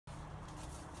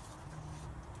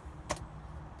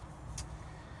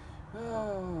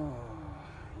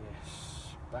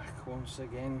once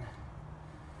again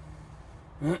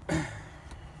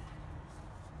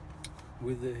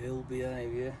with the hill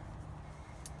behaviour.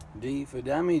 D for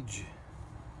damage.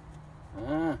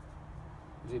 Is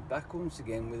it back once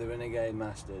again with the Renegade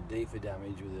Master? D for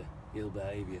damage with the hill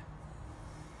behaviour.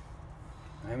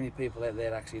 How many people out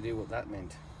there actually do what that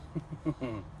meant?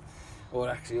 Or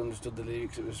actually understood the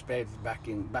lyrics that were spouted back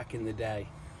in the day?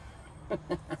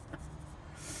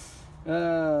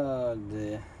 Oh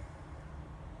dear.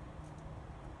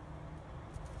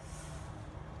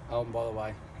 Oh, and by the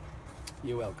way,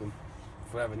 you're welcome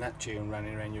for having that tune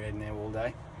running around your head now all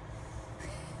day.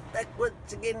 Back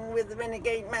once again with the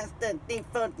Renegade Master,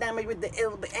 default damage with the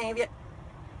ill behaviour.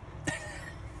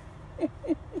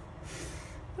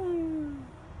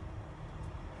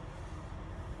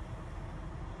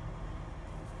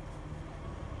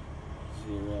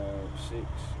 Zero, 6,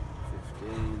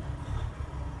 15.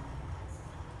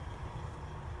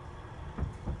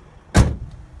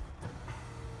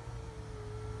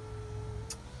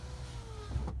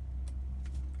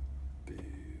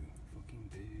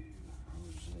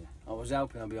 I was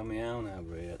hoping I'd be on my own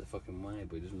over here at the fucking way,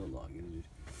 but it doesn't look like it, does it?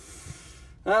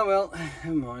 Oh well,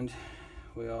 never mind.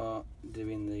 We are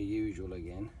doing the usual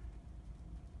again.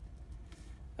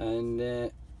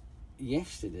 And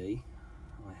yesterday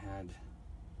I had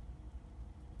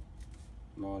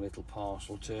my little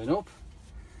parcel turn up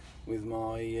with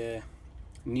my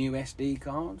new SD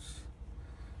cards.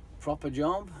 Proper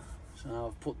job. So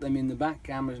I've put them in the back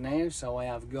cameras now, so I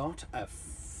have got a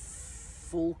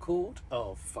full court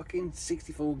of fucking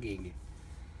 64 gig.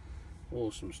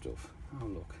 Awesome stuff. Oh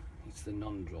look, it's the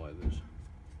non-drivers.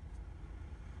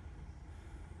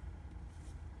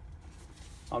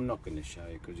 I'm not going to show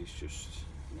you because it's just,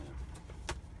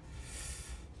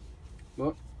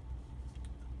 but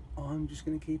I'm just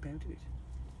going to keep out of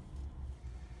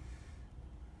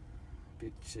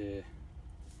it.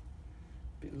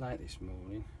 Bit late this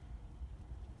morning.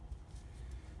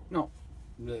 Not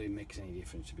really makes any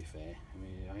difference, to be fair. I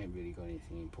mean, I ain't really got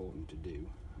anything important to do.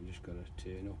 I've just got to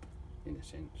turn up, in a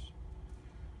sense,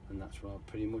 and that's what I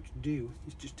pretty much do,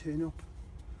 is just turn up.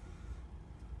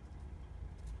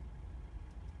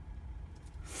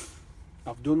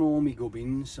 I've done all my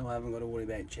gubbins, so I haven't got to worry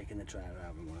about checking the trailer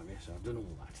out and what have you. So I've done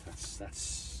all that.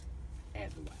 That's out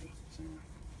of the way. So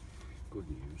good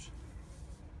news.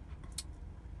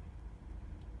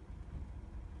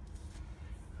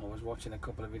 I was watching a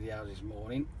couple of videos this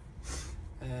morning.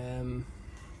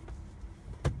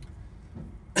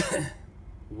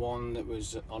 One that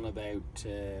was on about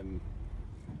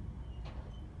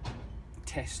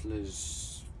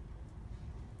Tesla's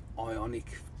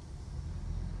ionic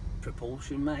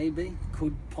propulsion, maybe,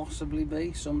 could possibly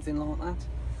be something like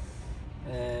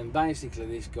that. Basically,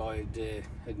 this guy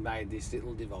had made this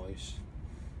little device,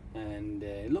 and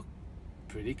it looked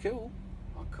pretty cool.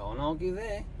 I can't argue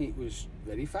there. It was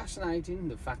very fascinating,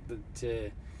 the fact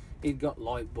that he'd got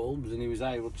light bulbs and he was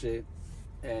able to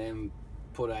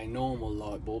put a normal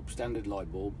light bulb, standard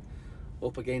light bulb,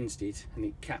 up against it, and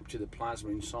it captured the plasma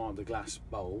inside the glass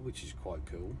bowl, which is quite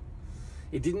cool.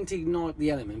 It didn't ignite the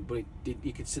element, but it did.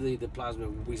 You could see the plasma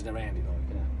whizzing around it,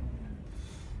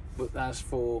 like, But as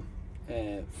for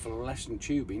fluorescent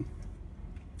tubing,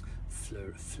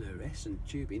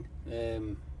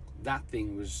 that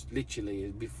thing was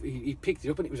literally, he picked it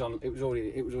up and it was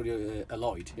already a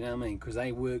light. You know what I mean? Because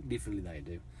they work differently. They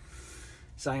do.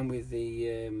 Same with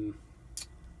the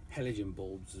halogen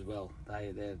bulbs as well.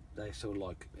 They sort of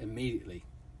like immediately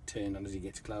turn on as he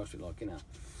gets closer, like,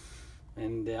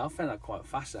 And I found that quite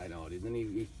fascinating. I did. And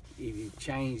he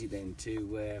changed it then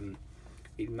to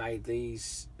he'd made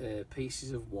these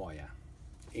pieces of wire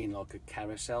in like a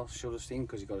carousel sort of thing,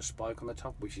 because you've got a spike on the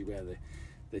top, which is where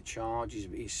the charge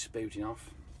is spouting off.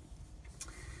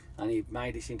 And he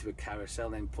made this into a carousel,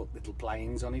 then put little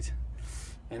planes on it.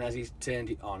 And as he turned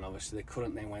it on, obviously the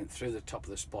current then went through the top of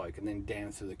the spike and then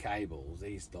down through the cables,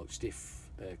 these like stiff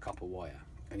copper wire,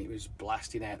 and it was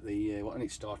blasting out the and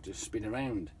it started to spin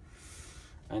around.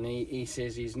 And he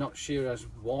says he's not sure as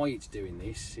why it's doing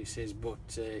this. He says, but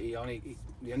the only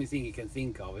thing he can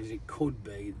think of is it could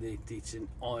be that it's an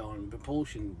ion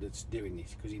propulsion that's doing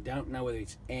this, because he don't know whether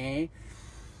it's air,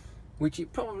 which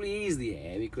it probably is the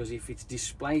air, because if it's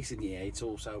displacing the air, it's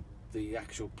also the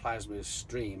actual plasma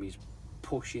stream is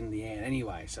pushing the air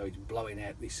anyway, so it's blowing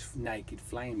out this naked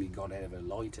flame he got out of a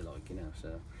lighter, like,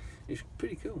 So it's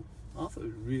pretty cool. I thought it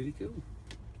was really cool.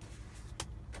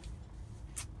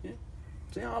 Yeah.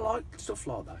 So I like stuff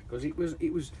like that, because it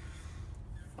was.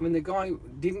 I mean, the guy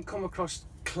didn't come across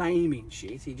claiming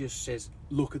shit. He just says,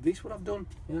 look at this, what I've done.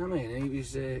 You know what I mean? And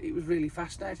it was really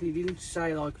fascinating. He didn't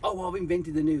say like, oh, I've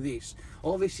invented the new this.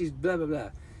 Oh, this is blah, blah, blah.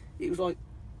 It was like,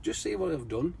 just see what I've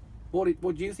done. What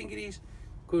do you think it is?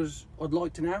 Because I'd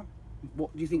like to know.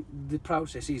 What do you think the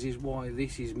process is why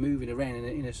this is moving around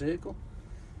in a circle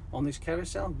on this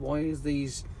carousel? Why is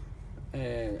these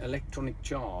electronic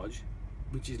charge,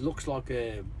 which looks like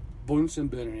a Bunsen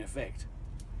burner in effect,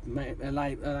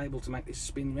 are able to make this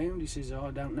spin round? He says, oh,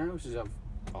 I don't know. He says,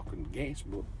 I couldn't guess,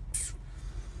 but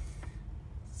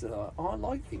so I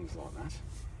like things like that.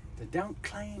 They don't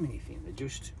claim anything. They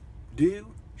just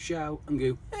do, show, and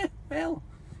go, well,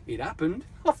 it happened.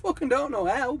 I fucking don't know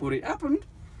how, but it happened.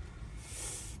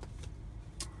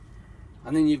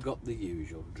 And then you've got the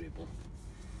usual dribble,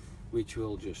 which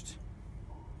we'll just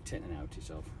take a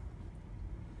notice of.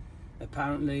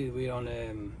 Apparently we're on,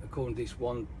 according to this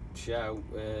one show,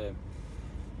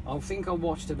 I think I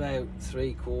watched about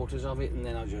 3/4 of it, and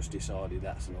then I just decided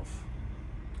that's enough.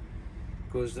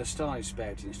 Because they started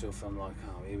spouting stuff, I'm like,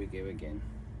 oh, here we go again.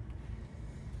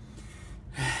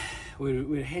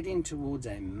 We're heading towards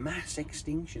a mass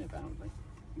extinction, apparently.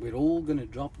 We're all going to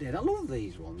drop dead. I love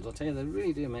these ones, I tell you, they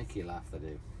really do make you laugh, they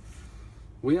do.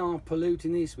 We are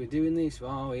polluting this, we're doing this,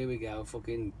 oh, here we go,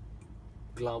 fucking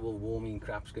global warming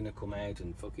crap's going to come out,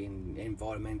 and fucking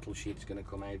environmental shit's going to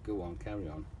come out. Go on, carry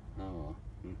on. Oh,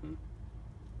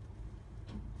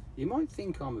 You might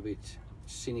think I'm a bit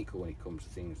cynical when it comes to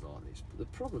things like this, but the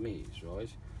problem is, right,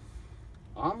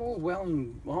 I'm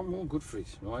all good for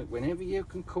it, right? Whenever you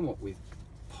can come up with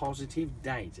positive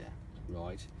data,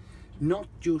 right, not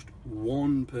just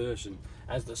one person,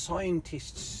 as the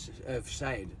scientists have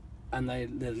said, and they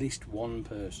list one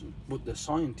person, but the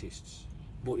scientists,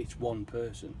 but it's one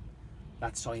person.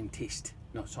 That's scientist,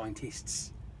 not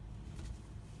scientists.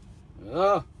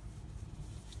 Oh.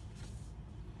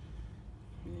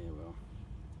 Yeah, well,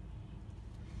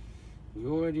 we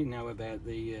already know about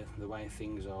the way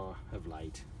things are of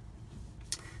late.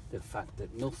 The fact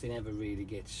that nothing ever really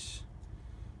gets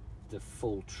the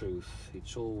full truth.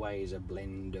 It's always a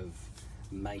blend of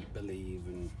make-believe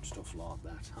and stuff like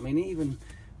that. I mean, even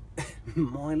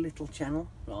my little channel,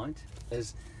 right,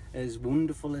 as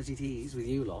wonderful as it is with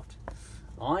you lot,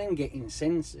 I'm getting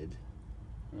censored.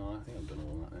 Oh, I think I've done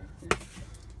all that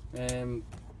now. Yeah.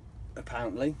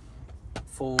 Apparently,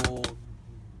 for,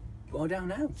 I don't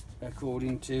know,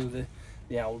 according to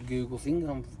the old Google thing,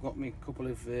 I've got me a couple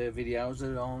of videos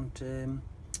that aren't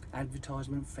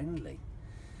advertisement friendly.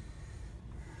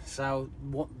 So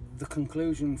what the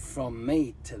conclusion from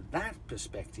me to that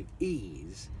perspective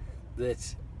is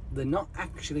that they're not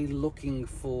actually looking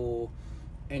for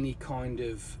any kind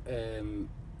of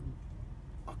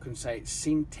I can say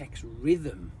syntax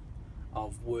rhythm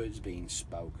of words being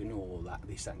spoken, or that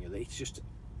this, that and the other. It's just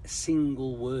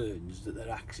single words that they're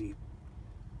actually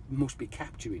must be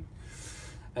capturing,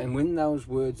 and when those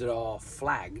words are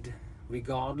flagged,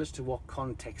 regardless to what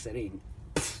context they're in,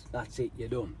 that's it, you're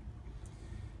done.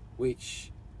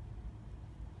 Which,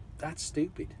 that's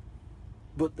stupid.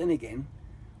 But then again,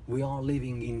 we are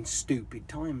living in stupid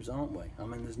times, aren't we? I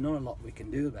mean, there's not a lot we can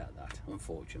do about that,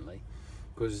 unfortunately,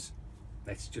 because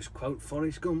let's just quote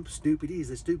Forrest Gump, stupid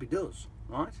is as stupid does,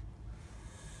 right?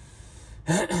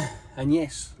 And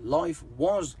yes, life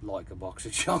was like a box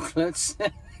of chocolates,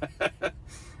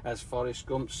 as Forrest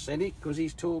Gump said it, because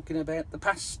he's talking about the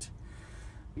past.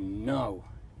 No,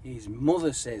 his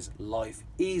mother says life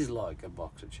is like a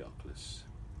box of chocolates.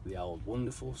 The old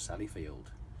wonderful Sally Field.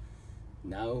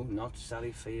 No, not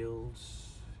Sally Fields.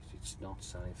 It's not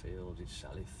Sally Field, it's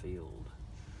Sally Field.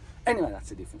 Anyway,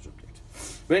 that's a different subject.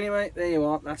 But anyway, there you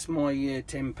are. That's my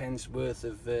 10 pence worth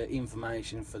of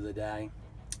information for the day.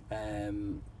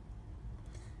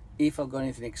 If I've got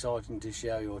anything exciting to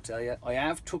show you or tell you, I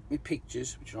have took my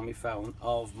pictures, which are on my phone,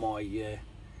 of my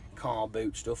car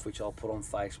boot stuff, which I'll put on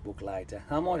Facebook later.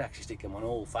 I might actually stick them on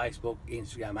all Facebook,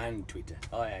 Instagram and Twitter.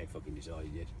 I ain't fucking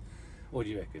decided yet. What do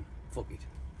you reckon? Fuck it.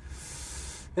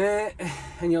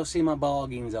 And you'll see my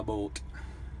bargains I bought.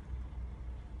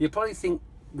 You'll probably think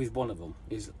with one of them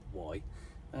is why,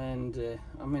 and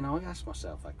I mean, I asked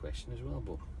myself that question as well,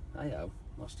 but hey, I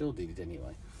still did it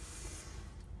anyway.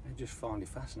 I just find it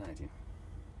fascinating.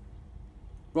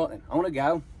 Right then, I want to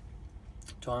go.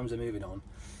 Times are moving on,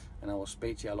 and I will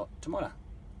speak to you a lot tomorrow.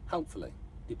 Hopefully,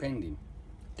 depending.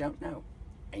 Don't know.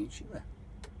 Ain't sure.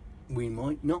 We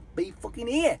might not be fucking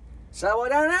here, so I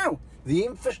don't know. The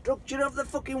infrastructure of the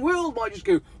fucking world might just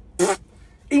go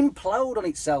implode on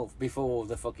itself before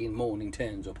the fucking morning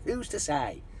turns up. Who's to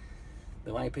say?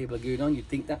 The way people are going on, you'd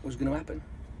think that was going to happen.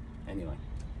 Anyway,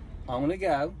 I'm going to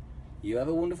go. You have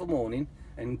a wonderful morning,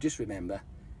 and just remember,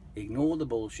 Ignore the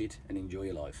bullshit and enjoy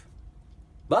your life.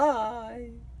 Bye.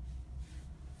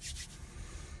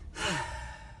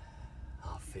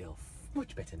 I feel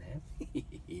much better now.